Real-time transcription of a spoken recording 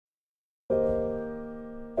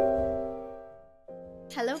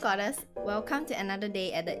Hello, Goddess. Welcome to another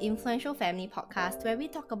day at the Influential Family Podcast, where we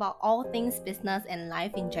talk about all things business and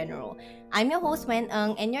life in general. I'm your host, Wen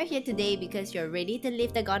Eng, and you're here today because you're ready to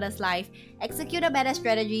live the Goddess life, execute a better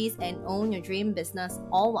strategies, and own your dream business,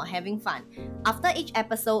 all while having fun. After each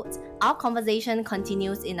episode, our conversation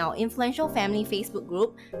continues in our Influential Family Facebook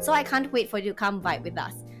group, so I can't wait for you to come vibe with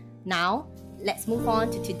us. Now, let's move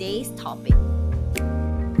on to today's topic.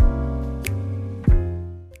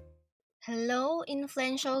 Hello,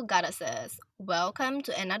 influential goddesses. Welcome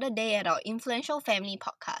to another day at our Influential Family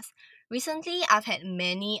Podcast. Recently, I've had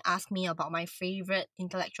many ask me about my favorite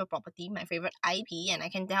intellectual property, my favorite IP, and I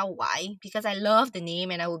can tell why, because I love the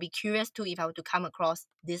name and I would be curious too if I were to come across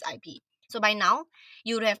this IP. So by now,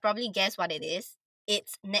 you would have probably guessed what it is.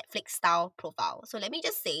 It's Netflix style profile. So let me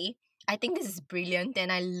just say, I think this is brilliant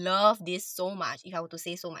and I love this so much, if I were to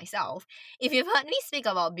say so myself. If you've heard me speak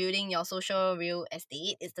about building your social real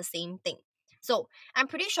estate, it's the same thing. So, I'm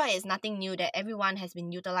pretty sure it's nothing new that everyone has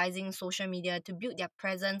been utilizing social media to build their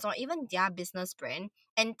presence or even their business brand.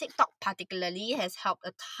 And TikTok, particularly, has helped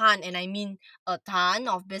a ton, and I mean a ton,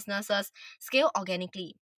 of businesses scale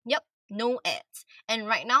organically. Yep, no ads. And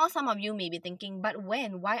right now, some of you may be thinking, but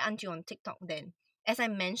when? Why aren't you on TikTok then? As I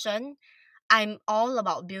mentioned, I'm all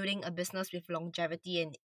about building a business with longevity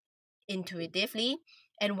and intuitively,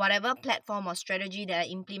 and whatever platform or strategy that I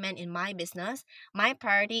implement in my business, my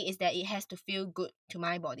priority is that it has to feel good to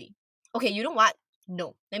my body. Okay, you know what?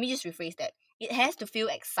 No, let me just rephrase that. It has to feel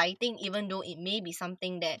exciting, even though it may be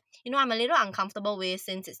something that, I'm a little uncomfortable with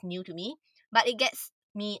since it's new to me, but it gets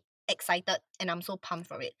me excited and I'm so pumped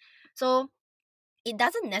for it. So, it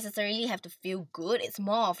doesn't necessarily have to feel good. It's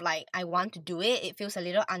more of like I want to do it. It feels a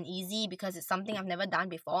little uneasy because it's something I've never done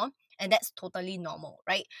before, and that's totally normal,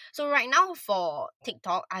 right? So right now for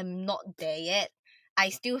TikTok, I'm not there yet. I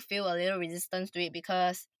still feel a little resistance to it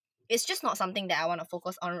because it's just not something that I want to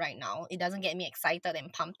focus on right now. It doesn't get me excited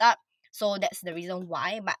and pumped up. So that's the reason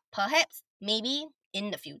why, but perhaps maybe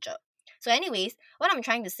in the future. So anyways, what I'm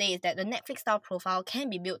trying to say is that the Netflix style profile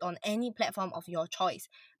can be built on any platform of your choice.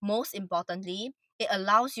 Most importantly, it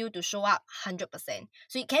allows you to show up 100%.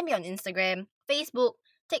 So it can be on Instagram, Facebook,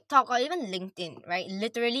 TikTok, or even LinkedIn, right?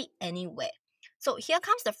 Literally anywhere. So here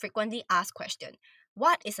comes the frequently asked question.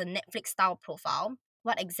 What is a Netflix style profile?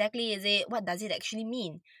 What exactly is it? What does it actually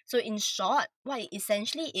mean? So in short, what it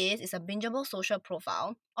essentially is a bingeable social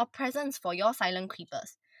profile or presence for your silent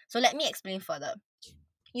creepers. So let me explain further.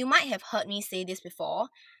 You might have heard me say this before.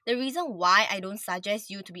 The reason why I don't suggest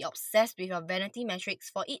you to be obsessed with your vanity metrics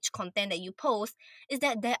for each content that you post is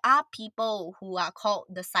that there are people who are called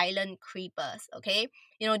the silent creepers, okay?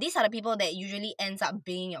 These are the people that usually ends up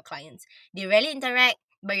being your clients. They rarely interact,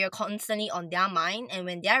 but you're constantly on their mind, and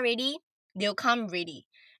when they're ready, they'll come ready.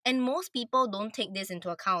 And most people don't take this into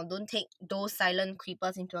account, don't take those silent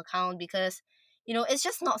creepers into account because, it's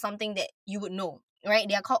just not something that you would know, right?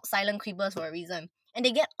 They are called silent creepers for a reason, and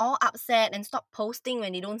they get all upset and stop posting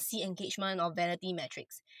when they don't see engagement or vanity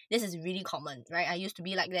metrics. This is really common, right? I used to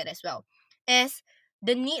be like that as well. As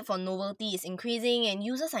the need for novelty is increasing and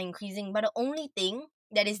users are increasing, but the only thing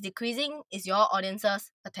that is decreasing is your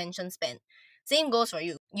audience's attention span. Same goes for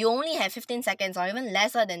you. You only have 15 seconds or even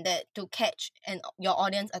lesser than that to catch your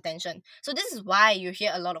audience attention. So this is why you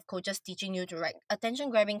hear a lot of coaches teaching you to write attention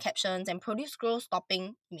grabbing captions and produce scroll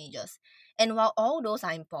stopping images. And while all those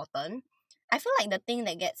are important, I feel like the thing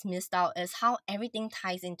that gets missed out is how everything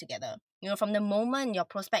ties in together. From the moment your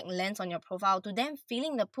prospect lands on your profile to them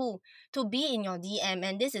feeling the pull to be in your DM,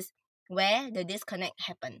 and this is where the disconnect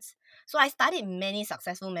happens. So I studied many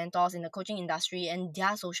successful mentors in the coaching industry and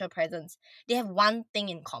their social presence. They have one thing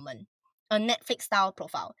in common: a Netflix style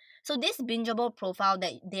profile. So this bingeable profile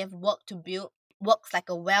that they have worked to build works like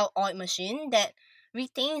a well-oiled machine that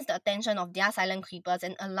retains the attention of their silent creepers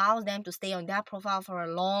and allows them to stay on their profile for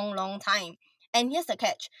a long, long time. And here's the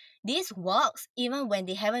catch: this works even when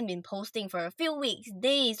they haven't been posting for a few weeks,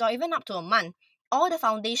 days, or even up to a month. All the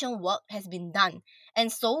foundation work has been done,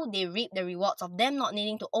 and so they reap the rewards of them not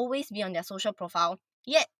needing to always be on their social profile,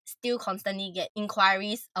 yet still constantly get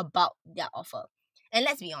inquiries about their offer. And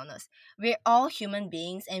let's be honest, we're all human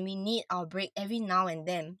beings and we need our break every now and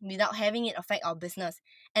then without having it affect our business.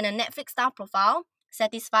 And a Netflix style profile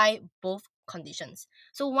satisfy both conditions.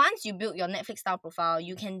 So once you build your Netflix style profile,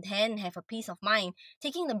 you can then have a peace of mind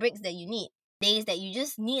taking the breaks that you need. Days that you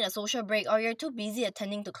just need a social break, or you're too busy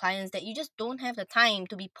attending to clients that you just don't have the time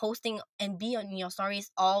to be posting and be on your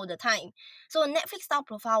stories all the time. So a Netflix style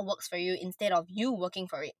profile works for you instead of you working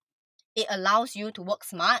for it. It allows you to work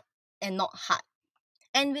smart and not hard.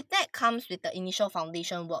 And with that comes with the initial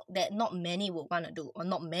foundation work that not many would want to do, or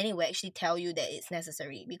not many will actually tell you that it's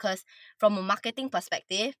necessary, because from a marketing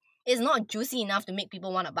perspective, it's not juicy enough to make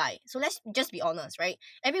people want to buy. So let's just be honest, right?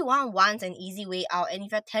 Everyone wants an easy way out, and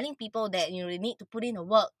if you're telling people that they need to put in the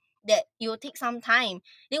work, that it will take some time,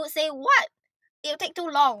 they would say, what? It'll take too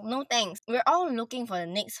long. No thanks. We're all looking for the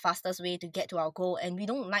next fastest way to get to our goal, and we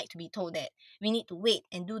don't like to be told that we need to wait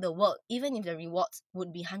and do the work, even if the rewards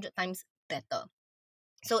would be 100 times better.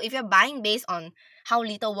 So if you're buying based on how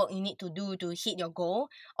little work you need to do to hit your goal,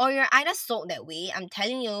 or you're either sold that way, I'm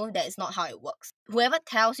telling you that is not how it works. Whoever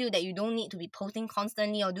tells you that you don't need to be posting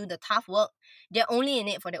constantly or do the tough work, they're only in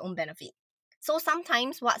it for their own benefit. So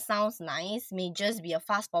sometimes what sounds nice may just be a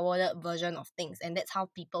fast forwarded version of things, and that's how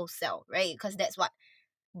people sell, right? Because that's what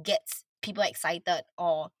gets people excited,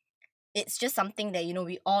 or it's just something that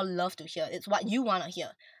we all love to hear. It's what you want to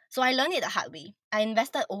hear. So I learned it the hard way. I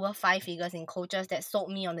invested over 5 figures in coaches that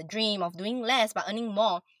sold me on the dream of doing less but earning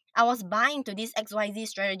more. I was buying to these XYZ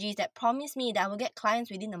strategies that promised me that I will get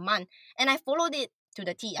clients within a month, and I followed it to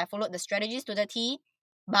the T. I followed the strategies to the T,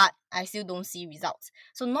 but I still don't see results.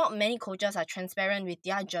 So not many coaches are transparent with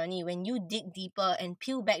their journey. When you dig deeper and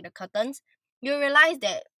peel back the curtains, you realize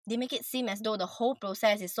that they make it seem as though the whole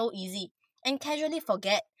process is so easy, and casually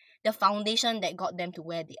forget the foundation that got them to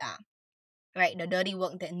where they are, right? The dirty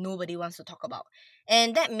work that nobody wants to talk about.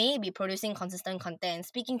 And that may be producing consistent content,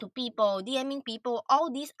 speaking to people, DMing people,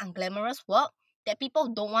 all these unglamorous work that people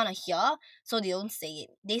don't want to hear, so they don't say it.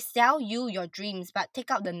 They sell you your dreams but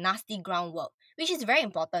take out the nasty groundwork, which is very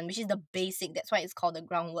important, which is the basic. That's why it's called the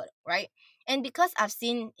groundwork, right? And because I've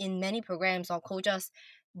seen in many programs or coaches,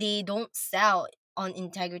 they don't sell on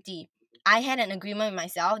integrity. I had an agreement with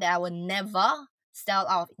myself that I would never sell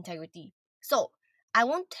out of integrity. So I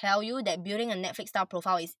won't tell you that building a Netflix style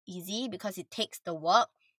profile is easy, because it takes the work.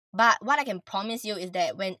 But what I can promise you is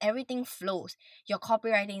that when everything flows, your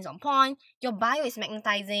copywriting is on point, your bio is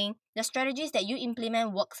magnetizing, the strategies that you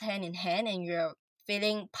implement works hand in hand, and you're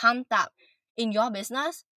feeling pumped up in your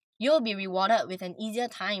business, you'll be rewarded with an easier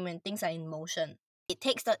time when things are in motion. It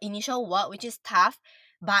takes the initial work, which is tough,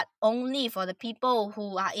 but only for the people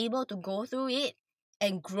who are able to go through it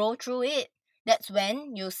and grow through it. That's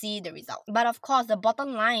when you'll see the result. But of course, the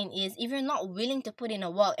bottom line is, if you're not willing to put in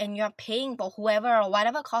the work and you're paying for whoever or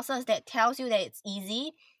whatever courses that tells you that it's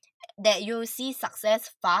easy, that you'll see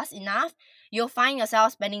success fast enough, you'll find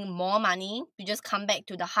yourself spending more money to just come back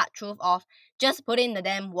to the hard truth of just put in the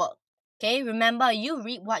damn work. Okay, remember, you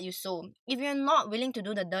reap what you sow. If you're not willing to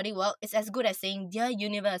do the dirty work, it's as good as saying, dear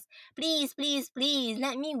universe, please, please, please,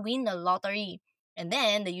 let me win the lottery. And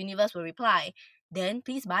then the universe will reply, then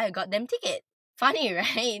please buy a goddamn ticket. Funny,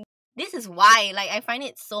 right? This is why, I find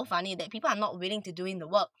it so funny that people are not willing to doing the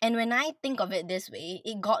work. And when I think of it this way,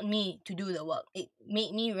 it got me to do the work. It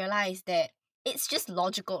made me realize that it's just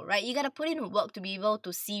logical, right? You gotta put in work to be able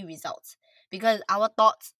to see results, because our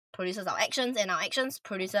thoughts produces our actions, and our actions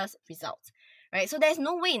produces results, right? So there's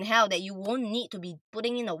no way in hell that you won't need to be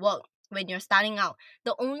putting in the work when you're starting out.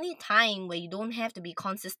 The only time where you don't have to be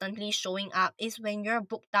consistently showing up is when you're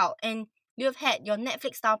booked out and you've had your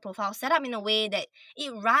Netflix style profile set up in a way that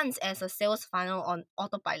it runs as a sales funnel on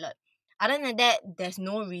autopilot. Other than that, there's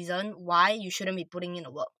no reason why you shouldn't be putting in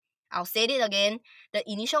the work. I'll say it again, the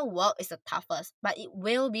initial work is the toughest, but it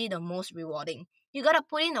will be the most rewarding. You gotta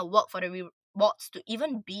put in the work for the rewards to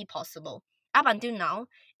even be possible. Up until now,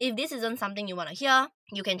 if this isn't something you want to hear,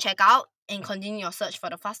 you can check out and continue your search for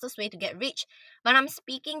the fastest way to get rich. But I'm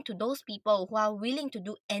speaking to those people who are willing to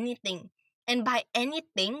do anything. And by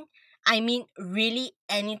anything, I mean really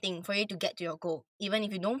anything for you to get to your goal. Even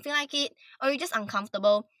if you don't feel like it, or you're just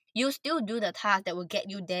uncomfortable, you still do the task that will get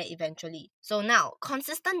you there eventually. So now,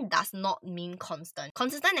 consistent does not mean constant.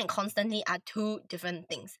 Consistent and constantly are two different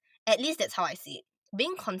things. At least that's how I see it.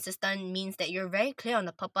 Being consistent means that you're very clear on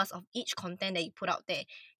the purpose of each content that you put out there.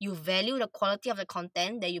 You value the quality of the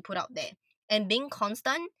content that you put out there. And being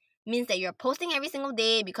constant means that you're posting every single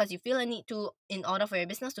day because you feel a need to in order for your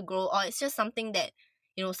business to grow, or it's just something that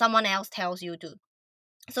someone else tells you to.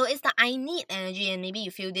 So it's the I need energy, and maybe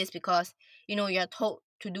you feel this because you're told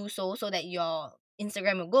to do so that your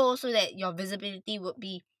Instagram will go, so that your visibility would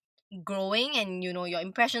be growing, and your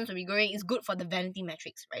impressions will be growing. Is good for the vanity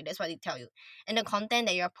metrics, right? That's what they tell you. And the content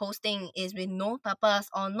that you're posting is with no purpose,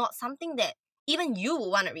 or not something that even you would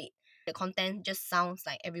want to read. The content just sounds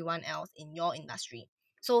like everyone else in your industry.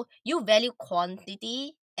 So you value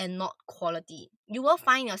quantity and not quality. You will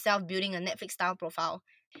find yourself building a Netflix style profile.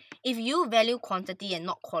 If you value quantity and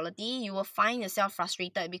not quality, you will find yourself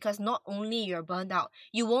frustrated, because not only you're burned out,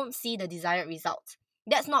 you won't see the desired results.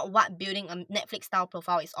 That's not what building a Netflix style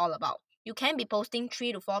profile is all about. You can be posting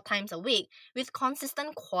 3 to 4 times a week with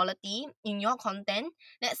consistent quality in your content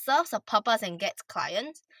that serves a purpose and gets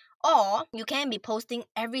clients. Or you can be posting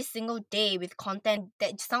every single day with content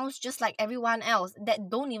that sounds just like everyone else, that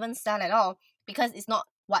don't even sell at all, because it's not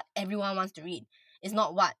what everyone wants to read. It's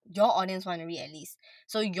not what your audience want to read, at least.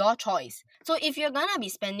 So your choice. So if you're gonna be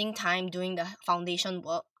spending time doing the foundation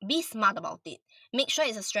work, be smart about it. Make sure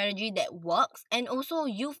it's a strategy that works, and also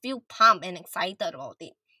you feel pumped and excited about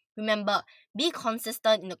it. Remember, be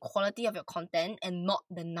consistent in the quality of your content and not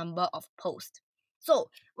the number of posts.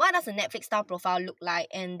 So, what does a Netflix style profile look like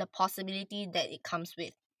and the possibility that it comes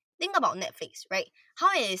with? Think about Netflix, right?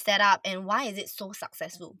 How it is set up and why is it so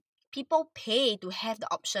successful? People pay to have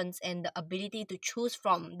the options and the ability to choose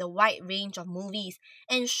from the wide range of movies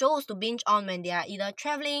and shows to binge on when they are either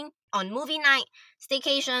traveling, on movie night,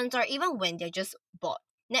 staycations, or even when they're just bored.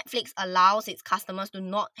 Netflix allows its customers to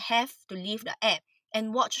not have to leave the app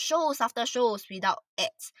and watch shows after shows without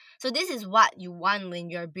ads. So this is what you want when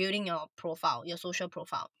you're building your profile, your social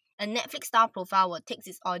profile. A Netflix style profile will take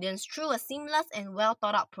its audience through a seamless and well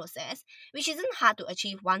thought out process, which isn't hard to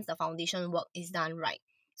achieve once the foundation work is done right.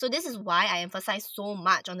 So this is why I emphasize so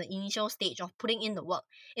much on the initial stage of putting in the work.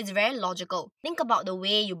 It's very logical. Think about the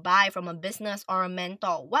way you buy from a business or a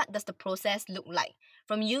mentor. What does the process look like?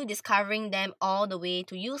 From you discovering them all the way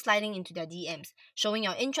to you sliding into their DMs, showing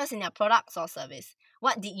your interest in their products or service.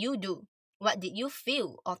 What did you do? What did you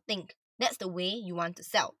feel or think? That's the way you want to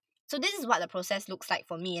sell. So this is what the process looks like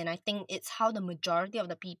for me, and I think it's how the majority of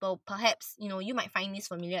the people, perhaps, you might find this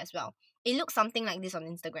familiar as well. It looks something like this on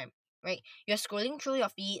Instagram, right? You're scrolling through your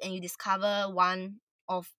feed and you discover one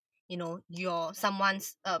of your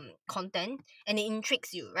someone's content, and it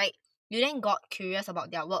intrigues you, right? You then got curious about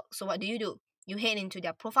their work. So what do? You head into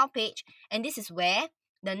their profile page, and this is where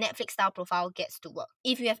the Netflix style profile gets to work.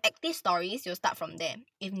 If you have active stories, you'll start from there.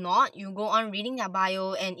 If not, you go on reading their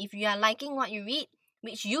bio, and if you are liking what you read,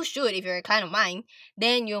 which you should if you're a client of mine,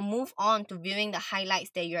 then you'll move on to viewing the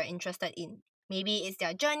highlights that you're interested in. Maybe it's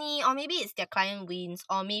their journey, or maybe it's their client wins,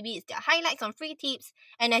 or maybe it's their highlights on free tips.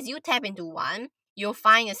 And as you tap into one, you'll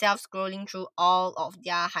find yourself scrolling through all of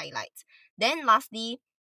their highlights. Then lastly,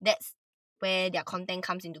 that's where their content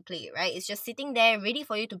comes into play, right? It's just sitting there ready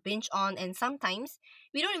for you to binge on, and sometimes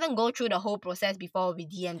we don't even go through the whole process before we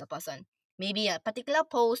DM the person. Maybe a particular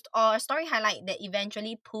post or a story highlight that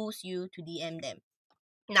eventually pulls you to DM them.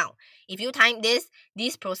 Now, if you time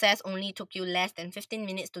this process only took you less than 15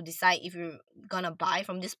 minutes to decide if you're gonna buy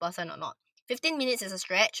from this person or not. 15 minutes is a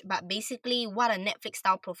stretch, but basically what a Netflix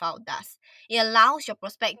style profile does. It allows your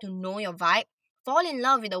prospect to know your vibe, fall in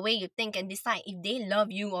love with the way you think, and decide if they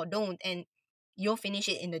love you or don't, and you'll finish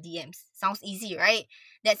it in the DMs. Sounds easy, right?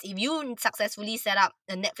 That's if you successfully set up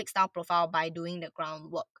a Netflix style profile by doing the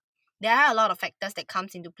groundwork. There are a lot of factors that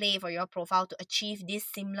comes into play for your profile to achieve this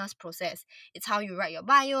seamless process. It's how you write your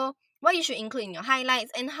bio, what you should include in your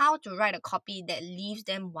highlights, and how to write a copy that leaves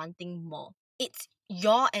them wanting more. It's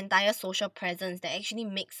your entire social presence that actually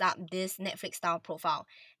makes up this Netflix style profile,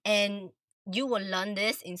 and you will learn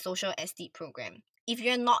this in Social Estate program. If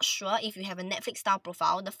you're not sure if you have a Netflix style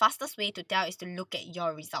profile, the fastest way to tell is to look at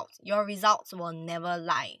your results. Your results will never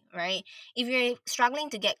lie, right? If you're struggling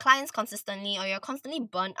to get clients consistently, or you're constantly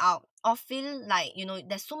burnt out, or feel like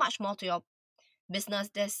there's so much more to your business,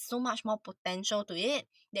 there's so much more potential to it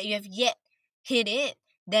that you have yet hit it,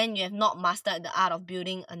 then you have not mastered the art of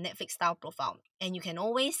building a Netflix style profile. And you can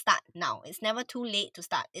always start now. It's never too late to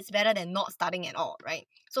start. It's better than not starting at all, right?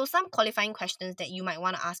 So some qualifying questions that you might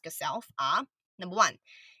want to ask yourself are: number one,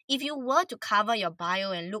 if you were to cover your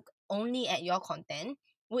bio and look only at your content,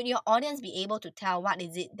 would your audience be able to tell what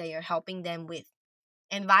is it that you're helping them with?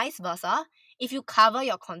 And vice versa, if you cover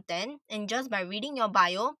your content and just by reading your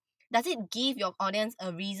bio, does it give your audience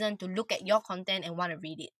a reason to look at your content and want to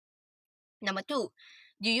read it? Number two,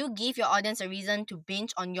 do you give your audience a reason to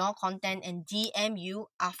binge on your content and DM you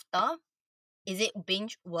after? Is it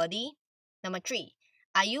binge worthy? Number three,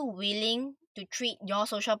 are you willing to treat your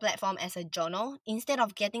social platform as a journal instead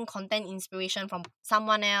of getting content inspiration from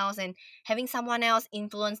someone else and having someone else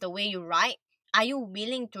influence the way you write? Are you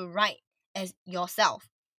willing to write as yourself?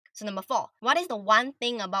 So number four, what is the one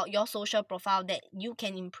thing about your social profile that you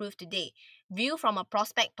can improve today? View from a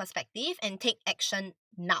prospect perspective and take action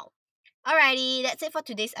now. Alrighty, that's it for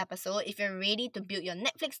today's episode. If you're ready to build your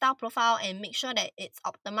Netflix style profile and make sure that it's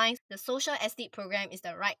optimized, the Social Estate program is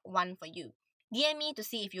the right one for you. DM me to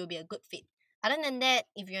see if you'll be a good fit. Other than that,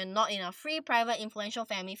 if you're not in a free private influential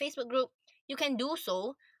family Facebook group, you can do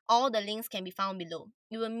so. All the links can be found below.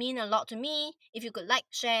 It will mean a lot to me if you could like,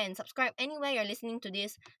 share, and subscribe anywhere you're listening to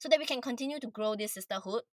this so that we can continue to grow this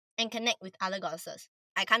sisterhood and connect with other goddesses.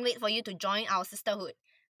 I can't wait for you to join our sisterhood.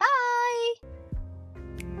 Bye!